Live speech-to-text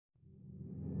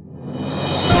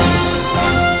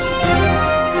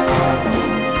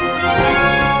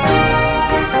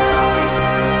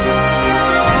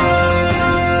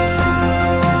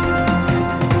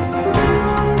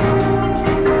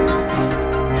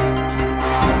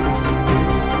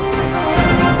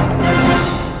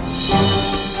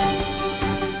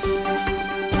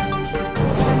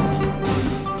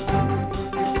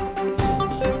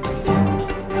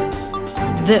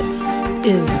This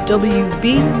is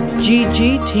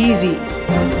WBGG TV.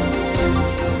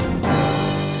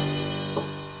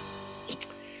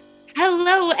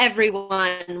 Hello,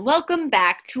 everyone. Welcome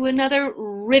back to another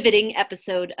riveting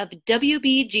episode of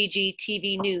WBGG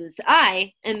TV News.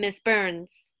 I am Miss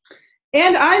Burns.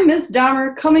 And I'm Miss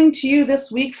Dahmer, coming to you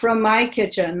this week from my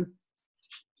kitchen.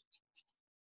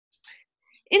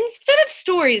 Instead of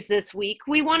stories this week,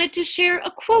 we wanted to share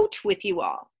a quote with you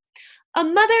all. A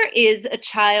mother is a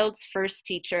child's first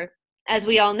teacher. As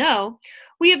we all know,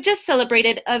 we have just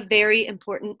celebrated a very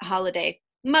important holiday,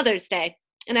 Mother's Day.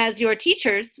 And as your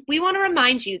teachers, we want to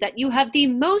remind you that you have the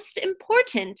most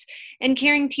important and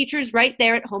caring teachers right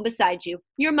there at home beside you,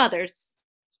 your mothers.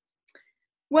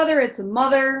 Whether it's a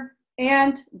mother,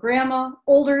 aunt, grandma,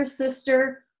 older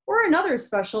sister, or another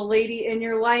special lady in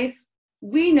your life,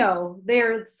 we know they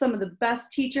are some of the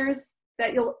best teachers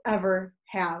that you'll ever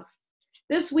have.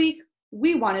 This week,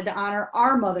 we wanted to honor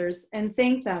our mothers and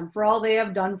thank them for all they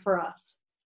have done for us.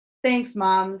 Thanks,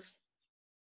 moms.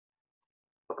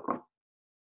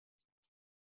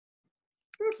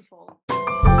 Beautiful.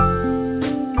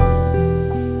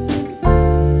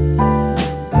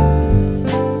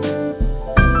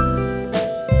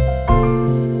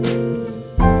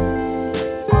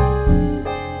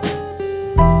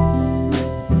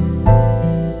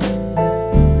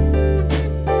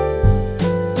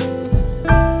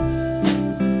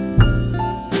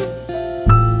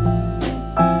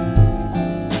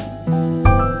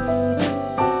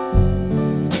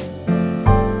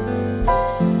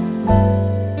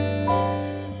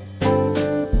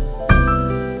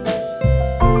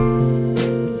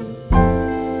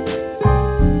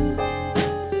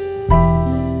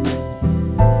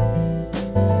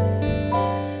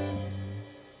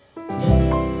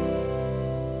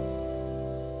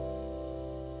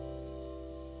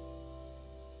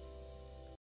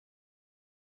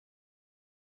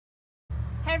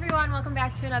 Hey everyone, welcome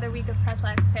back to another week of Press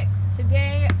Lax Picks.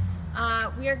 Today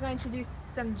we are going to do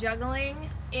some juggling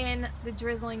in the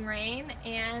drizzling rain,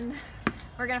 and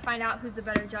we're going to find out who's the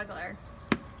better juggler.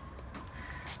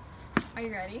 Are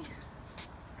you ready?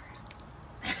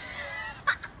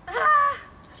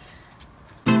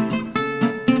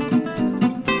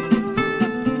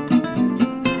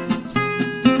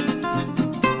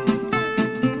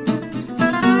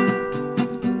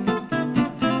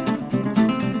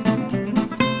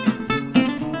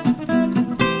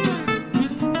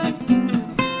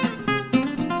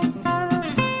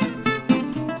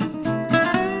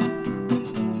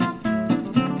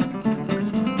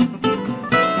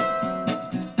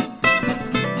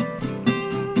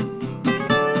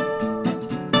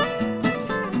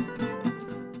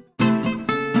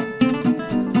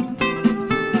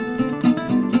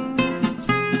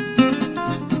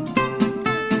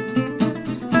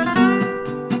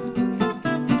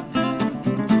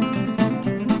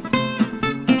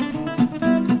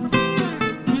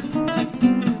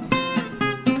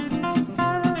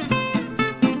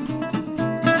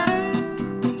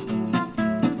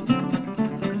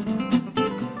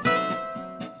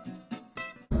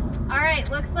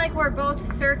 Looks like we're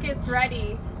both circus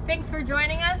ready. Thanks for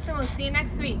joining us, and we'll see you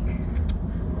next week.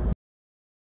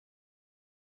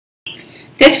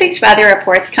 This week's weather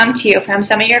reports come to you from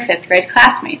some of your 5th grade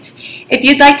classmates. If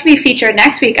you'd like to be featured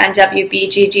next week on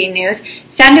WBGG News,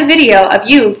 send a video of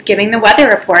you giving the weather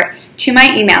report to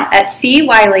my email at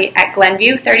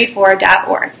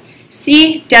cwiley@glenview34.org.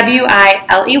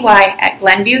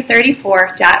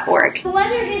 CWILEY@glenview34.org. The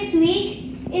weather this week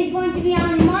is going to be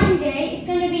on Monday. It's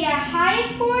going to be a high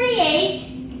of 48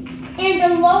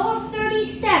 and a low of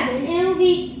 37, and it will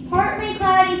be partly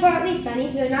cloudy, partly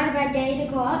sunny, so not a bad day to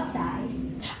go outside.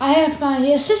 I have my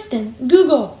assistant,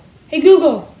 Google. Hey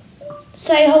Google,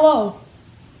 say hello.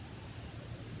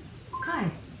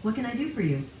 Hi, what can I do for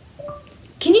you?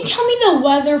 Can you tell me the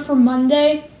weather for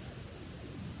Monday?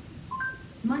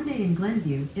 Monday in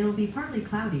Glenview, it'll be partly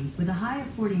cloudy with a high of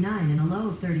 49 and a low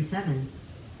of 37.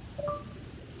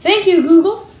 Thank you,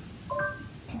 Google.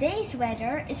 Today's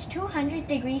weather is 200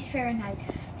 degrees Fahrenheit.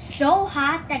 So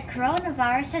hot that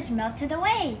coronavirus has melted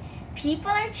away.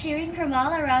 People are cheering from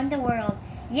all around the world.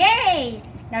 Yay!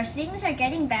 Now things are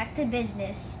getting back to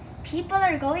business. People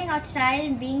are going outside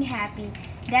and being happy.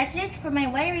 That's it for my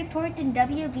weather report in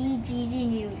WBGG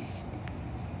News.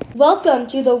 Welcome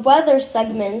to the weather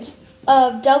segment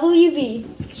of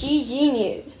WBGG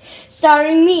News,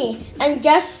 starring me and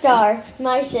guest star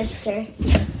my sister.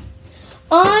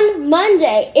 On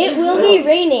Monday, it will be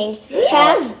raining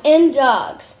cats and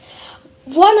dogs.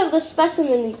 One of the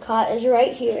specimens we caught is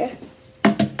right here.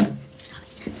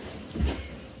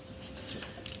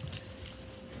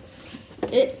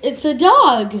 It's a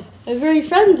dog, a very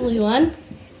friendly one.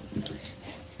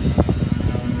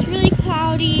 It's really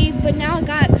cloudy, but now it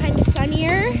got kind of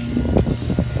sunnier.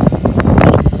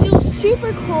 It's still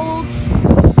super cold.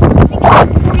 I think it's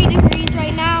like 40 degrees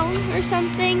right now or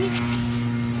something.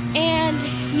 And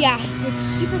yeah, it's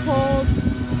super cold.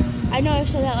 I know I've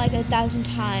said that like 1,000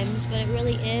 times, but it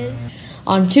really is.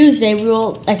 On Tuesday, we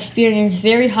will experience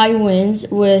very high winds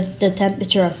with the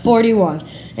temperature of 41,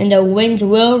 and the winds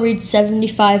will reach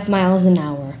 75 miles an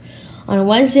hour. On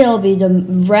Wednesday, it'll be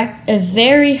a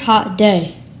very hot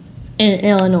day in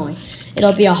Illinois.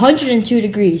 It'll be 102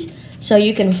 degrees, so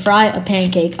you can fry a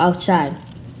pancake outside.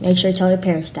 Make sure to tell your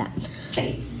parents that.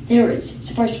 There is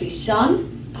supposed to be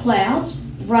sun, clouds,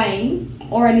 rain,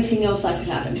 or anything else that could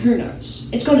happen. Who knows?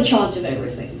 It's got a chance of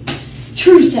everything.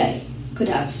 Tuesday could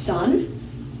have sun,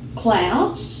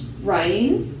 clouds,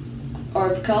 rain,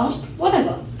 overcast,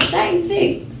 whatever. Same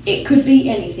thing. It could be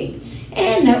anything.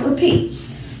 And that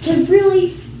repeats. So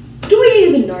really, do we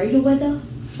even know the weather?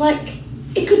 Like,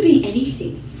 it could be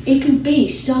anything. It could be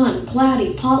sun,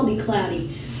 cloudy, partly cloudy,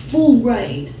 full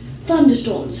rain,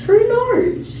 thunderstorms. Who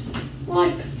knows?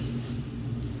 Like,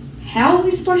 how are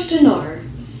we supposed to know?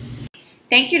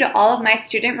 Thank you to all of my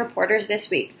student reporters this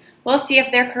week. We'll see if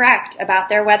they're correct about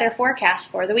their weather forecast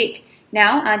for the week.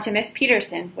 Now on to Miss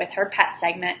Peterson with her pet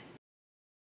segment.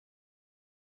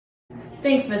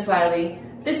 Thanks, Miss Wiley.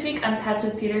 This week on Pets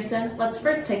with Peterson, let's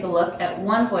first take a look at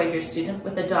one Voyager student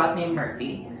with a dog named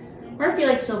Murphy. Murphy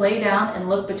likes to lay down and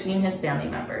look between his family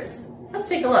members. Let's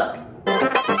take a look.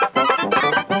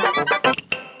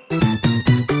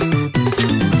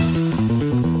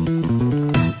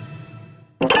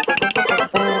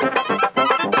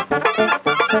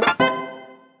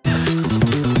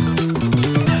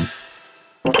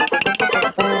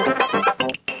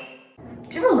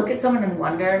 Someone and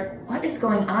wonder what is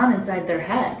going on inside their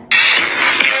head.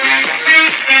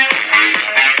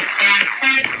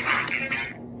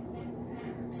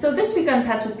 So this week on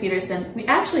Pets with Peterson, we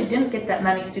actually didn't get that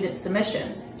many student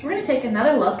submissions, so we're going to take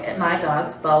another look at my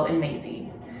dogs, Bo and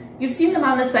Maisie. You've seen them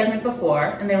on this segment before,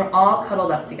 and they were all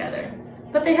cuddled up together,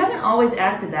 but they haven't always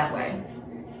acted that way.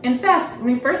 In fact,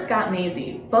 when we first got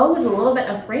Maisie, Bo was a little bit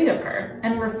afraid of her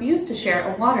and refused to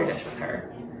share a water dish with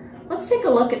her. Let's take a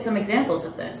look at some examples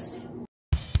of this.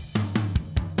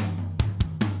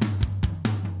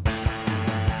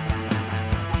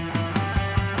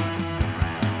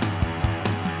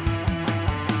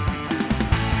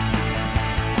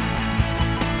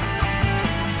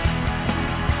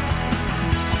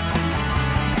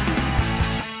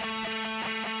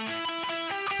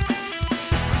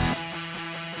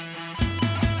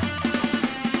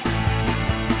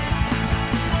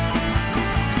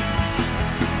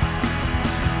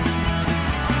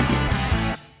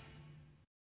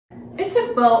 It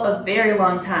took Bo a very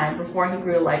long time before he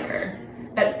grew to like her.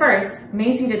 At first,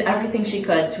 Maisie did everything she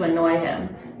could to annoy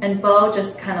him, and Bo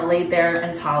just kind of laid there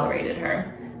and tolerated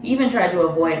her. He even tried to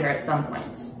avoid her at some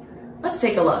points. Let's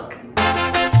take a look.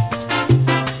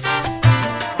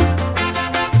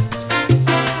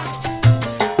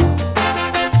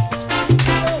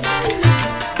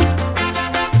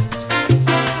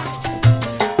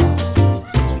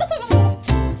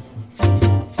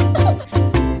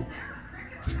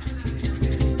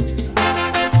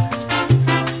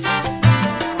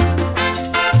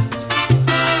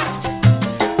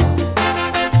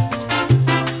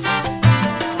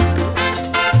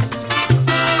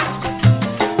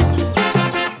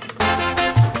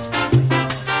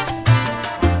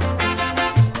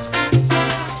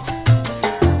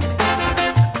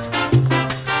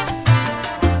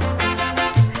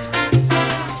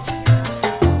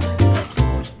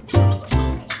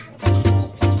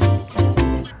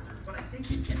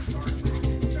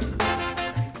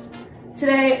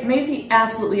 Today, Maisie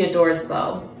absolutely adores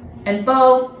Bo, and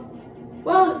Bo,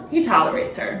 well, he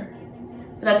tolerates her.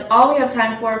 But that's all we have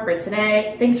time for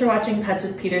today. Thanks for watching Pets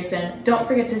with Peterson. Don't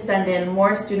forget to send in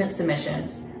more student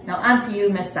submissions. Now on to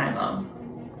you, Miss Simo.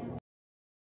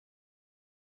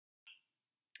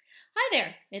 Hi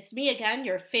there, it's me again,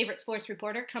 your favorite sports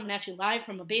reporter, coming at you live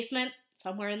from a basement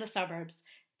somewhere in the suburbs.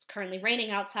 It's currently raining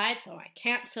outside, so I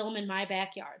can't film in my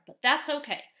backyard, but that's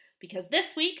okay, because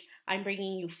this week I'm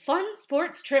bringing you fun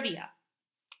sports trivia.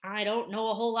 I don't know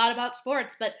a whole lot about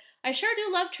sports, but I sure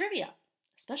do love trivia,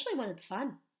 especially when it's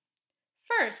fun.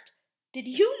 First, did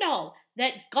you know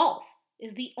that golf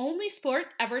is the only sport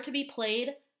ever to be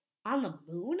played on the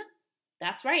moon?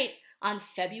 That's right, on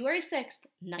February 6th,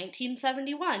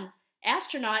 1971,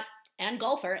 astronaut and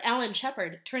golfer Alan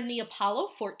Shepard turned the Apollo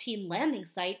 14 landing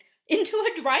site into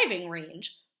a driving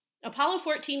range. Apollo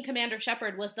 14 Commander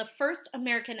Shepard was the first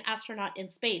American astronaut in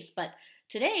space, but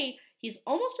today he's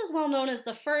almost as well known as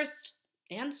the first,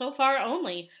 and so far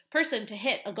only, person to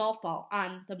hit a golf ball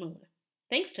on the moon.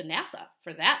 Thanks to NASA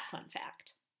for that fun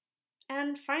fact.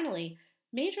 And finally,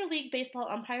 Major League Baseball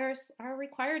umpires are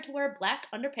required to wear black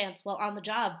underpants while on the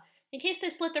job in case they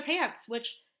split their pants,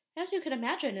 which, as you can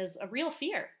imagine, is a real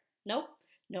fear. Nope,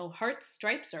 no hearts,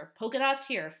 stripes, or polka dots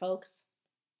here, folks.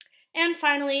 And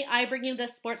finally, I bring you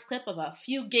this sports clip of a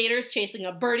few gators chasing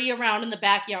a birdie around in the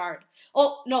backyard.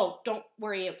 Oh, no, don't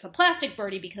worry, it's a plastic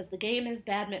birdie because the game is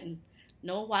badminton.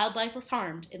 No wildlife was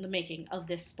harmed in the making of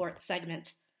this sports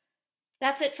segment.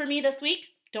 That's it for me this week.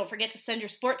 Don't forget to send your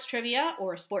sports trivia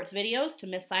or sports videos to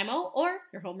Miss Simo or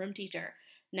your homeroom teacher.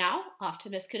 Now, off to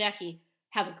Miss Kudecki.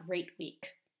 Have a great week.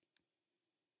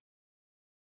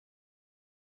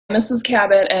 Mrs.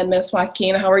 Cabot and Miss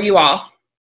Joaquin, how are you all?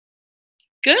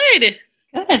 Good.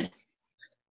 Good.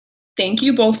 Thank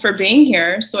you both for being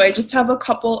here. So I just have a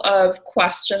couple of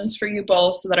questions for you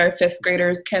both so that our fifth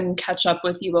graders can catch up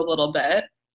with you a little bit.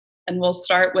 And we'll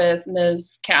start with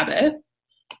Ms. Cabot.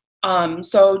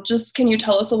 So just can you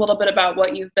tell us a little bit about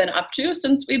what you've been up to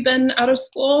since we've been out of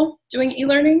school doing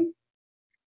e-learning?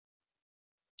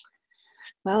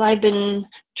 Well, I've been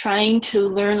trying to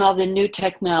learn all the new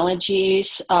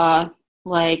technologies,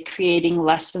 like creating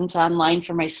lessons online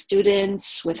for my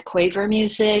students with Quaver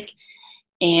music,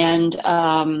 and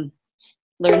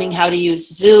learning how to use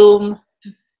Zoom.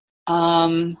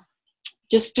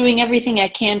 Just doing everything I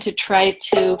can to try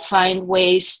to find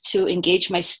ways to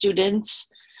engage my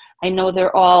students. I know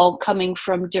they're all coming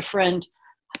from different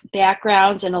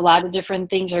backgrounds and a lot of different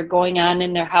things are going on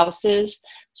in their houses.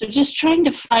 So just trying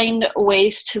to find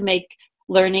ways to make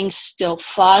learning still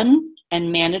fun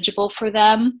and manageable for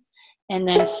them, and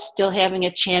then still having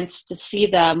a chance to see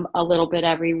them a little bit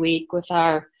every week with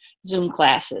our Zoom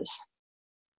classes.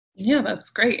 Yeah, that's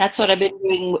great. That's what I've been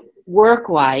doing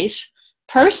work-wise.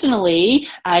 Personally,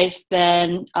 I've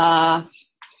been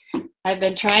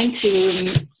trying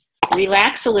to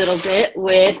relax a little bit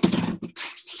with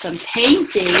some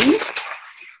painting.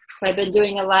 So I've been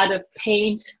doing a lot of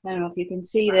paint. I don't know if you can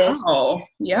see this. Oh,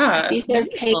 yeah. These are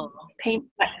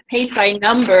paint by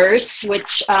numbers,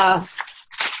 which I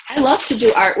love to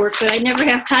do artwork, but I never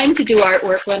have time to do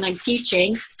artwork when I'm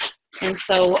teaching. And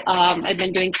so I've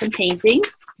been doing some painting.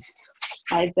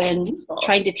 I've been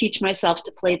trying to teach myself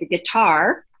to play the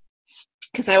guitar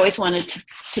because I always wanted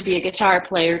to be a guitar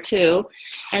player too.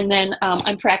 And then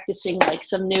I'm practicing like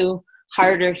some new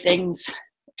harder things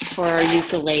for our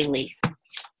ukulele.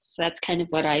 So that's kind of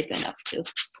what I've been up to.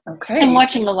 Okay. I'm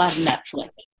watching a lot of Netflix.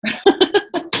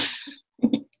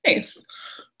 Nice.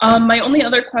 My only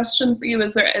other question for you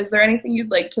is there anything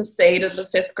you'd like to say to the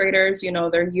fifth graders? You know,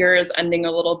 their year is ending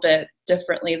a little bit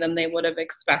differently than they would have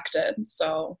expected.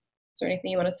 So is there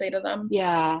anything you want to say to them?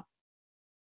 Yeah.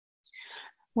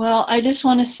 Well, I just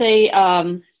want to say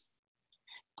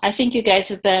I think you guys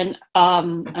have been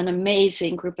an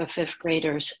amazing group of fifth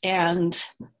graders, and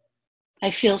I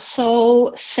feel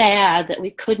so sad that we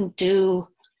couldn't do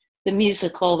the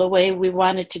musical the way we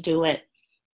wanted to do it.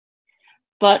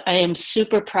 But I am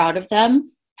super proud of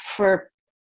them for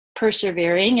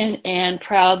persevering and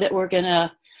proud that we're going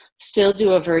to still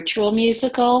do a virtual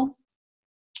musical.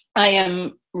 I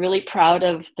am really proud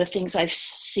of the things I've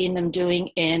seen them doing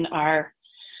in our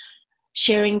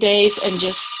sharing days and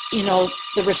just, you know,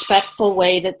 the respectful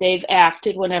way that they've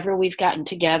acted whenever we've gotten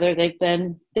together. They've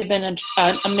been an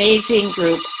amazing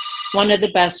group, one of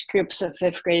the best groups of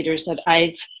fifth graders that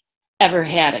I've ever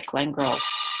had at Glen Grove.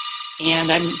 And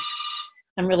I'm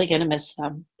really going to miss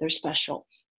them. They're special.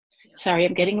 Sorry,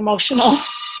 I'm getting emotional.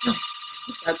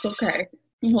 That's okay.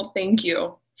 Well, thank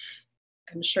you.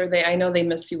 I'm sure I know they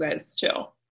miss you guys too.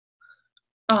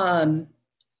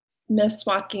 Miss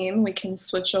Joaquin, we can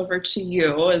switch over to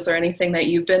you. Is there anything that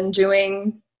you've been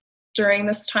doing during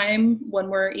this time when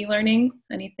we're e-learning?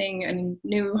 Anything, any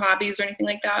new hobbies or anything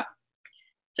like that?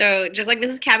 So just like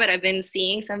Mrs. Cabot, I've been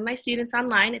seeing some of my students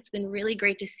online. It's been really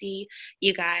great to see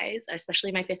you guys,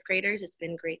 especially my fifth graders. It's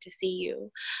been great to see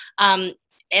you.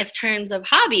 As terms of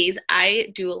hobbies,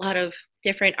 I do a lot of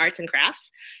different arts and crafts.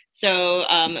 So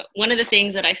one of the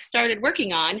things that I started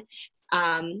working on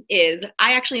is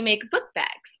I actually make book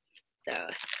bags. So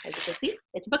as you can see,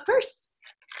 it's a book purse.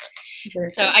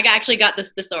 So I actually got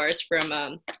this thesaurus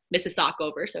from Mrs.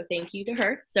 Sockover, so thank you to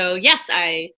her. So yes,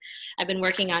 I've been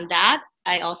working on that.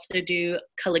 I also do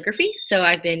calligraphy, so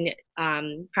I've been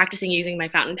practicing using my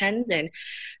fountain pens and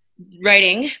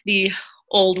writing the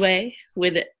old way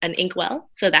with an inkwell,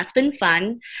 so that's been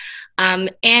fun.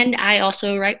 And I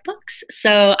also write books,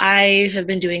 so I have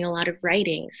been doing a lot of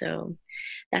writing, so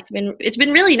it's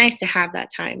been really nice to have that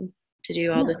time to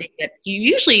do all the things that you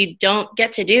usually don't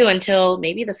get to do until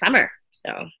maybe the summer.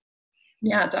 So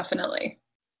yeah, definitely.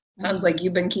 Sounds like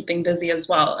you've been keeping busy as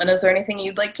well. And is there anything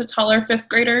you'd like to tell our 5th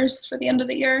graders for the end of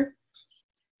the year?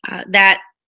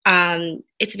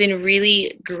 It's been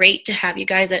really great to have you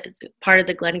guys as part of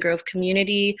the Glen Grove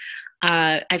community.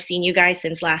 I've seen you guys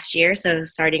since last year, so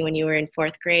starting when you were in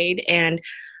 4th grade. And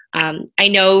I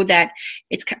know that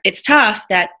it's tough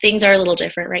that things are a little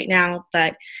different right now,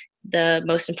 but the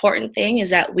most important thing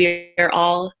is that we're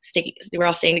all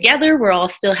staying together. We're all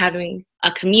still having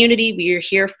a community. We are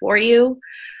here for you,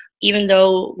 even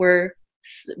though we're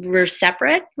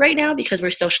separate right now because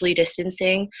we're socially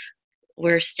distancing.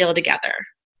 We're still together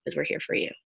because we're here for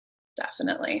you.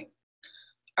 Definitely.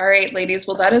 All right, ladies.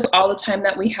 Well, that is all the time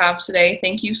that we have today.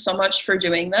 Thank you so much for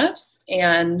doing this.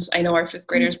 And I know our 5th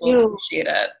graders will appreciate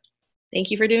it.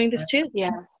 Thank you for doing this too.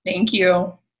 Yes. Thank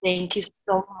you. Thank you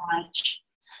so much.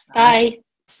 Bye.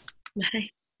 Bye.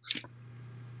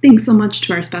 Thanks so much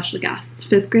to our special guests.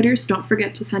 5th graders, don't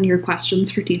forget to send your questions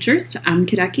for teachers to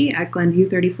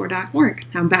mkadecki@glenview34.org.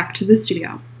 Now back to the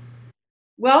studio.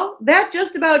 Well, that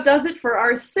just about does it for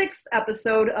our 6th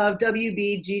episode of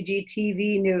WBGG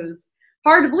TV News.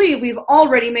 Hard to believe we've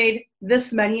already made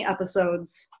this many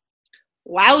episodes.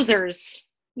 Wowzers.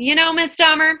 You know, Miss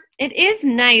Dahmer, it is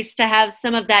nice to have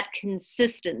some of that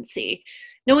consistency.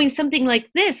 Knowing something like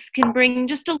this can bring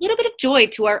just a little bit of joy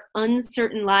to our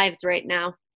uncertain lives right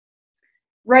now.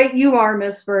 Right you are,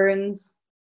 Miss Burns.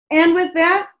 And with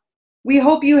that, we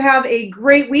hope you have a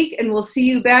great week, and we'll see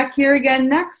you back here again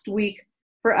next week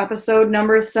for episode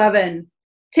number 7.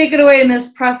 Take it away,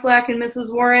 Miss Preslack and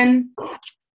Mrs. Warren.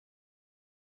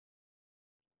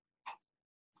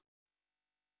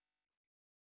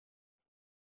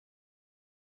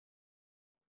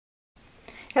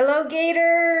 Hello,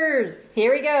 Gators!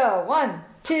 Here we go. 1,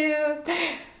 2, 3.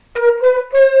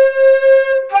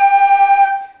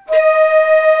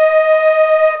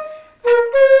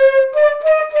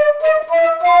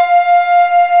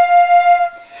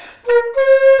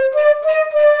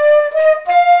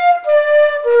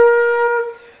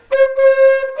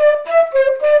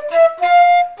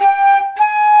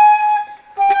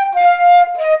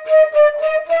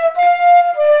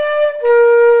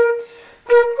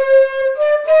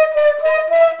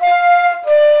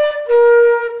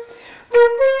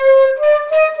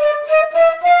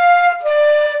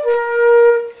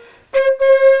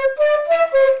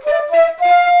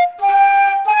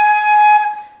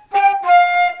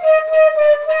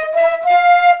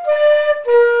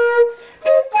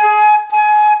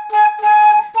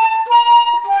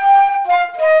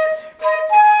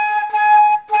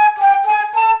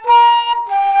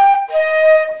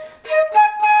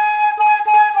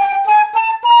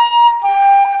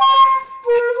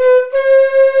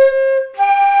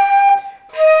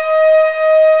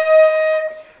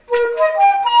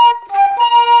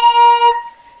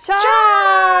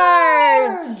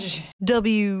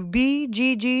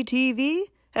 WBGG TV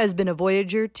has been a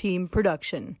Voyager team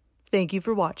production. Thank you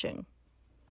for watching.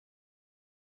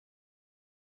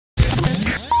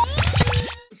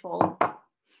 Beautiful.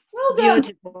 Well done.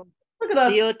 Beautiful. Look at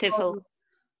us. Beautiful.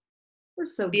 We're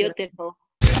so beautiful.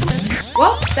 Good.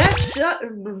 Well, that's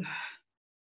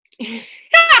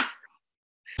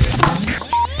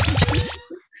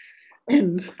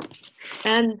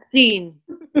and scene.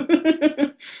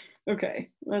 Okay,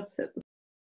 let's hit the